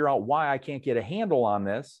can't figure out why I can't get a handle on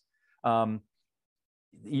this.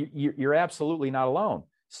 You're absolutely not alone.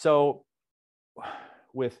 So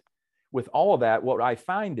with all of that, what I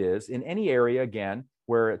find is, in any area, again,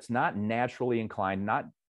 where it's not naturally inclined, not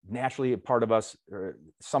naturally a part of us, or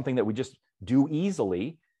something that we just do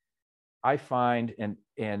easily, I find, and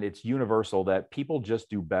it's universal, that people just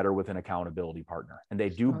do better with an accountability partner, and they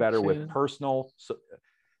do better with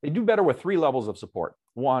they do better with 3 levels of support.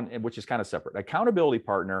 One, which is kind of separate. Accountability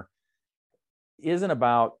partner isn't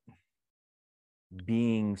about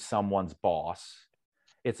being someone's boss.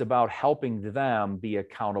 It's about helping them be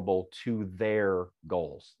accountable to their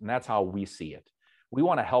goals. And that's how we see it. We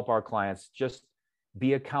want to help our clients just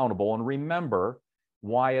be accountable and remember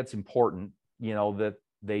why it's important, that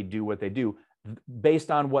they do what they do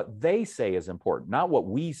based on what they say is important, not what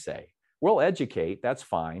we say. We'll educate, that's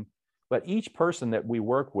fine. But each person that we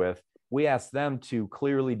work with, we ask them to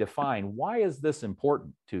clearly define, why is this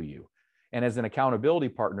important to you? And as an accountability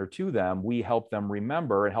partner to them, we help them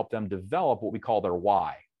remember and help them develop what we call their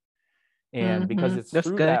why. And because it's That's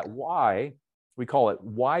through good. that why, we call it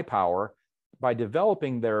why power. By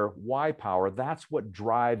developing their why power, that's what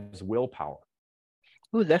drives willpower.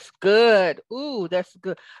 Ooh, that's good. Ooh, that's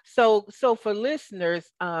good. So for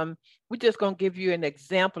listeners, we're just going to give you an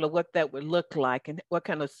example of what that would look like and what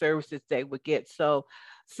kind of services they would get. So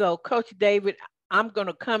Coach David, I'm going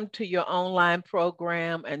to come to your online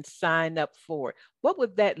program and sign up for it. What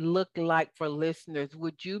would that look like for listeners?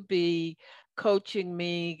 Would you be coaching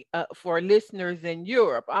me for listeners in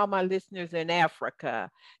Europe, all my listeners in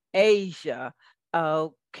Africa, Asia?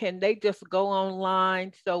 Can they just go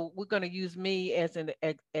online? So we're going to use me as an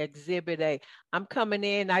exhibit A. I'm coming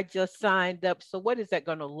in, I just signed up. So what is that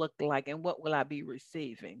going to look like and what will I be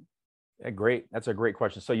receiving? Great. That's a great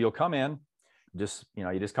question. So you'll come in, you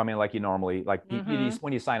just come in like you normally, like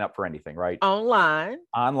when you sign up for anything, right? Online,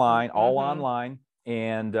 all online.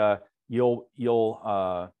 And you'll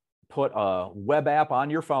put a web app on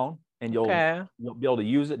your phone and you'll be able to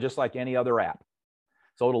use it just like any other app.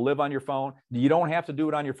 So it'll live on your phone. You don't have to do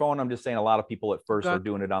it on your phone. I'm just saying a lot of people at first are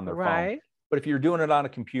doing it on their phone. But if you're doing it on a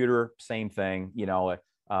computer, same thing,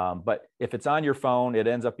 but if it's on your phone, it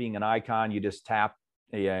ends up being an icon. You just tap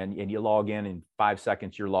and you log in 5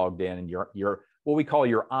 seconds, you're logged in and you're what we call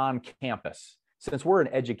you're on campus. Since we're an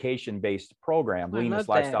education-based program, Leanness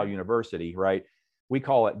Lifestyle University, right? We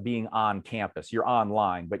call it being on campus. You're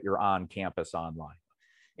online, but you're on campus online.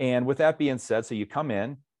 And with that being said, so you come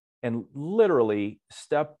in, and literally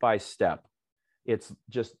step by step,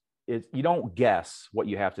 you don't guess what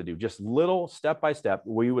you have to do, just little step by step.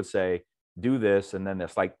 We would say, do this. And then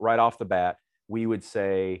this, like right off the bat, we would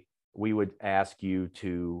ask you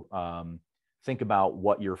to think about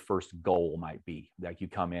what your first goal might be. Like you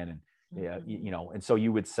come in and, and so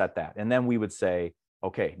you would set that. And then we would say,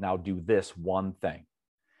 okay, now do this one thing.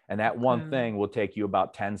 And that one thing will take you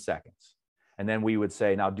about 10 seconds. And then we would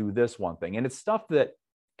say, now do this one thing. And it's stuff that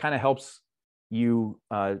kind of helps you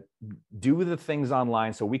do the things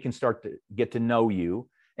online so we can start to get to know you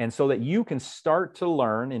and so that you can start to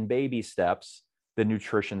learn in baby steps the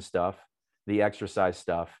nutrition stuff, the exercise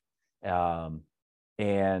stuff.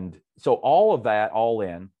 And so all of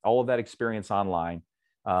that experience online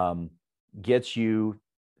gets you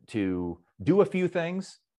to do a few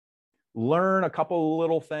things, learn a couple of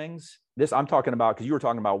little things. This I'm talking about because you were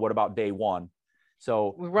talking about what about day one.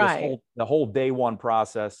 So the whole day one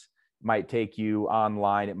process might take you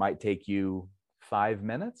online. It might take you 5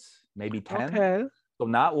 minutes, maybe 10. Okay. So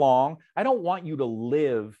not long. I don't want you to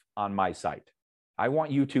live on my site. I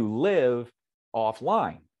want you to live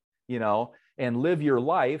offline, and live your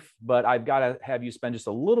life. But I've got to have you spend just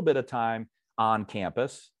a little bit of time on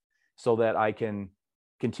campus so that I can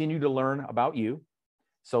continue to learn about you,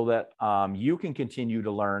 so that you can continue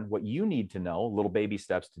to learn what you need to know, little baby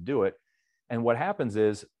steps to do it. And what happens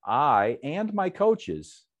is I and my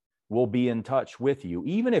coaches will be in touch with you.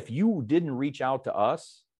 Even if you didn't reach out to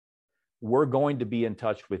us, we're going to be in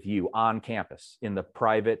touch with you on campus in the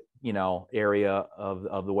private, area of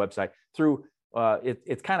the website through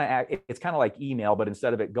it's kind of like email, but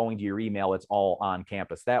instead of it going to your email, it's all on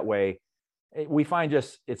campus. That way we find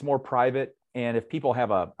it's more private. And if people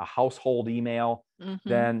have a household email,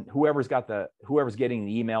 then whoever's getting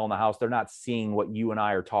the email in the house, they're not seeing what you and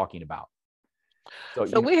I are talking about.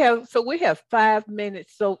 So we have 5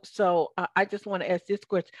 minutes. So I just want to ask this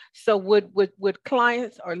question. So would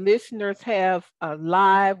clients or listeners have a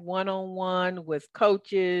live one-on-one with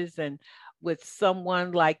coaches and with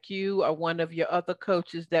someone like you or one of your other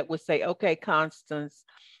coaches that would say, okay, Constance,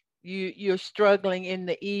 you're struggling in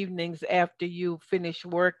the evenings after you finish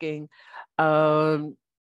working.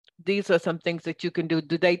 These are some things that you can do.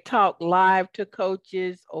 Do they talk live to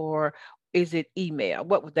coaches or is it email?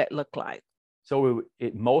 What would that look like? So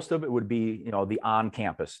most of it would be, the on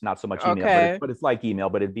campus, not so much email, but it's like email,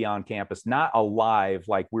 but it'd be on campus, not a live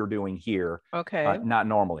like we're doing here. Okay. Not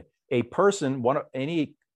normally. A person,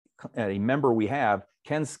 a member we have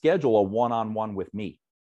can schedule a one-on-one with me.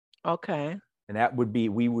 Okay. And that would be,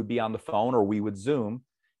 we would be on the phone or we would Zoom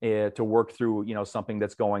to work through, something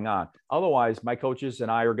that's going on. Otherwise, my coaches and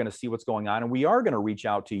I are going to see what's going on, and we are going to reach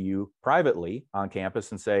out to you privately on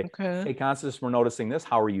campus and say, Okay. hey, Constance, we're noticing this.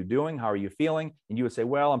 How are you doing? How are you feeling? And you would say,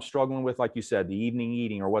 well, I'm struggling with, like you said, the evening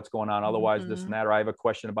eating or what's going on. Otherwise, this and that, or I have a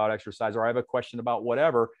question about exercise, or I have a question about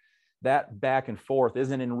whatever. That back and forth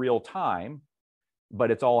isn't in real time, but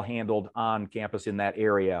it's all handled on campus in that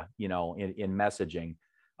area, in messaging.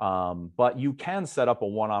 But you can set up a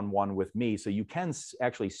one-on-one with me. So you can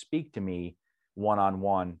actually speak to me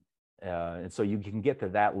one-on-one. And so you can get to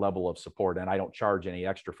that level of support. And I don't charge any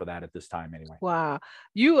extra for that at this time anyway. Wow.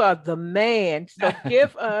 You are the man. So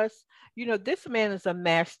give us, this man is a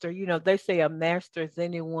master. They say a master is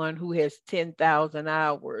anyone who has 10,000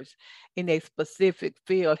 hours in a specific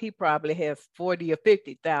field. He probably has 40 or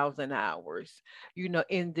 50,000 hours,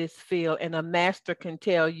 in this field. And a master can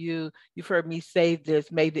tell you, you've heard me say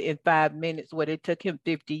this maybe in 5 minutes, what it took him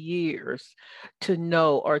 50 years to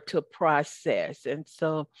know or to process. And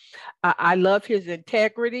so I love his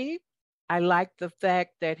integrity. I like the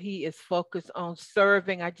fact that he is focused on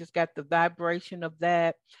serving. I just got the vibration of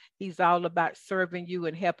that. He's all about serving you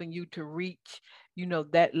and helping you to reach,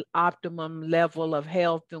 that optimum level of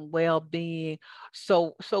health and well-being.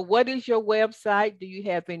 So what is your website? Do you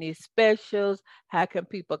have any specials? How can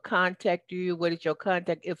people contact you? What is your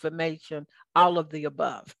contact information? All of the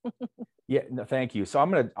above. Yeah, no, thank you. So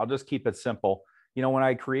I'll just keep it simple. When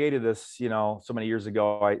I created this, so many years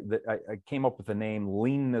ago, I came up with the name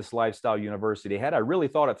Leanness Lifestyle University. Had I really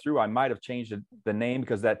thought it through, I might have changed the name,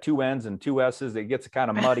 because that 2 N's and 2 S's, it gets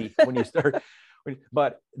kind of muddy when you start.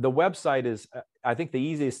 But the website is, I think the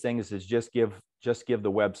easiest thing is just give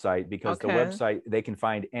the website, because the website, they can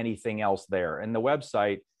find anything else there. And the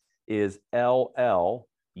website is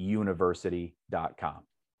lluniversity.com.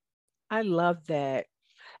 I love that.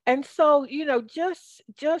 And so,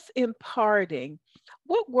 just imparting,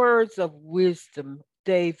 what words of wisdom,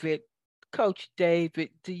 Coach David,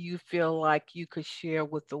 do you feel like you could share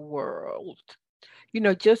with the world?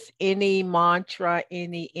 Just any mantra,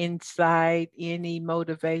 any insight, any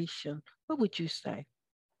motivation. What would you say?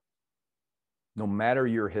 No matter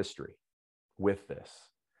your history with this,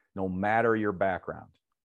 no matter your background,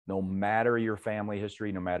 no matter your family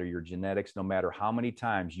history, no matter your genetics, no matter how many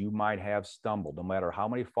times you might have stumbled, no matter how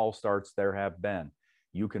many false starts there have been,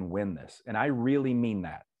 you can win this. And I really mean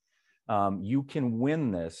that. You can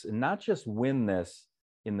win this, and not just win this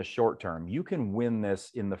in the short term. You can win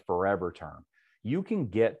this in the forever term. You can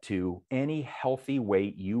get to any healthy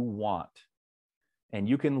weight you want, and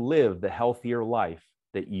you can live the healthier life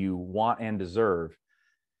that you want and deserve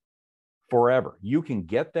forever. You can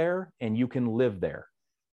get there and you can live there.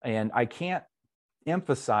 And I can't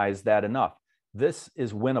emphasize that enough. This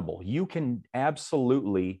is winnable. You can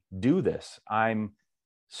absolutely do this. I'm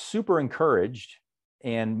super encouraged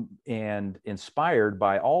and inspired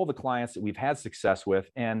by all the clients that we've had success with.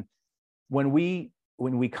 And when we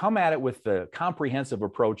come at it with the comprehensive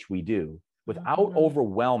approach we do, without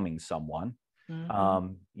overwhelming someone,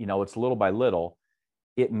 it's little by little,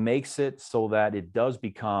 it makes it so that it does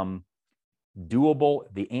become doable.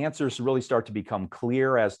 The answers really start to become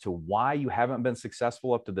clear as to why you haven't been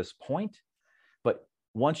successful up to this point. But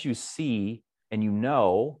once you see and you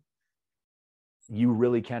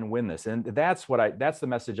really can win this. And that's the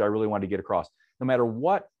message I really want to get across. No matter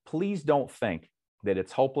what, please don't think that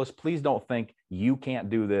it's hopeless. Please don't think you can't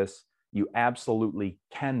do this. You absolutely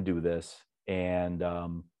can do this. And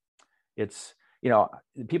it's,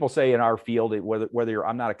 people say in our field, whether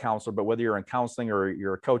I'm not a counselor, but whether you're in counseling or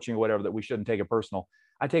you're coaching or whatever, that we shouldn't take it personal.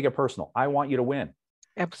 I take it personal. I want you to win.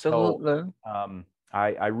 Absolutely. So,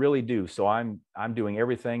 I really do. So I'm doing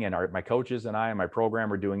everything, and my coaches and I and my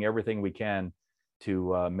program are doing everything we can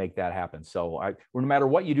to make that happen. So no matter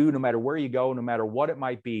what you do, no matter where you go, no matter what it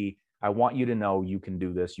might be, I want you to know you can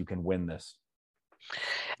do this. You can win this.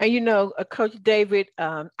 And Coach David,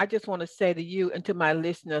 I just want to say to you and to my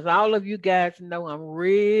listeners, all of you guys know I'm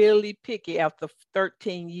really picky after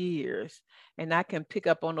 13 years, and I can pick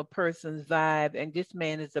up on a person's vibe. And this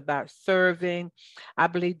man is about serving. I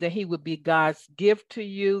believe that he would be God's gift to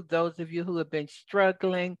you, those of you who have been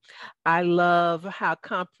struggling. I love how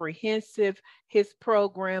comprehensive his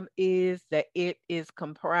program is, that it is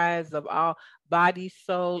comprised of all body,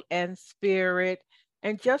 soul, and spirit.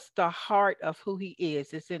 And just the heart of who he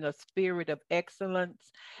is. It's in a spirit of excellence.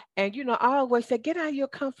 And, I always say, get out of your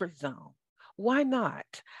comfort zone. Why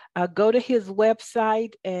not? Go to his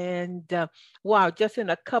website and, wow, just in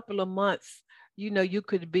a couple of months, you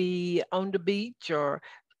could be on the beach or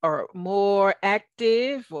more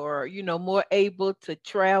active or, more able to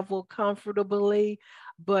travel comfortably.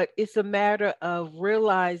 but it's a matter of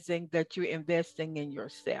realizing that you're investing in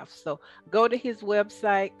yourself. So go to his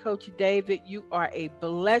website. Coach David, you are a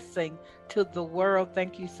blessing to the world.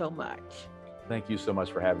 Thank you so much. Thank you so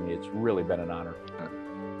much for having me. It's really been an honor.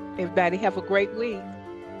 Everybody have a great week.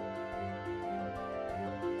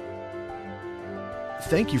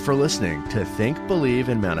 Thank you for listening to Think, Believe,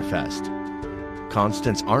 and Manifest.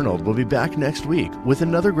 Constance Arnold will be back next week with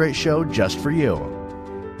another great show just for you.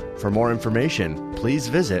 For more information, please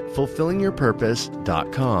visit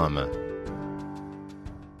fulfillingyourpurpose.com.